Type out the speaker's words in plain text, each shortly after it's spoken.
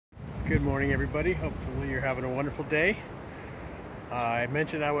Good morning, everybody. Hopefully you're having a wonderful day. I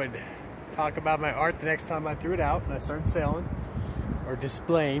mentioned I would talk about my art the next time I threw it out and I started selling or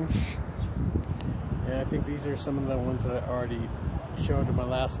displaying. And I think these are some of the ones that I already showed in my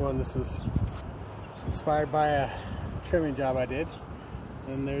last one. This was inspired by a trimming job I did.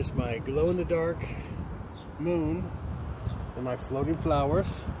 And there's my glow-in-the-dark moon and my floating flowers,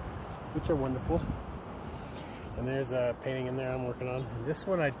 which are wonderful. And there's a painting in there I'm working on. This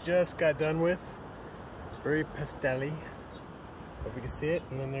one I just got done with. Very pastel-y. Hope you can see it.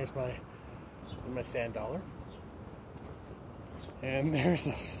 And then there's my sand dollar. And there's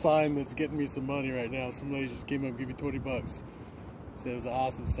a sign that's getting me some money right now. Some lady just came up and gave me 20 bucks. Said it was an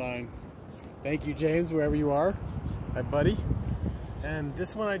awesome sign. Thank you, James, wherever you are. My buddy. And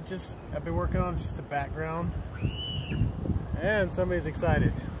this one I've been working on. It's just a background. And somebody's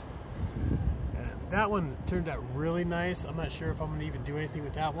excited. That one turned out really nice. I'm not sure if I'm going to even do anything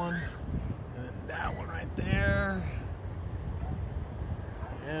with that one. And then that one right there.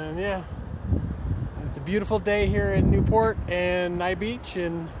 And yeah, it's a beautiful day here in Newport and Nye Beach.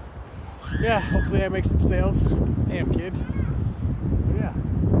 And yeah, hopefully I make some sales. Damn, kid. So yeah,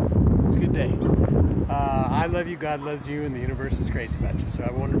 it's a good day. I love you, God loves you, and the universe is crazy about you. So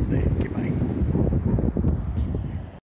have a wonderful day. Goodbye.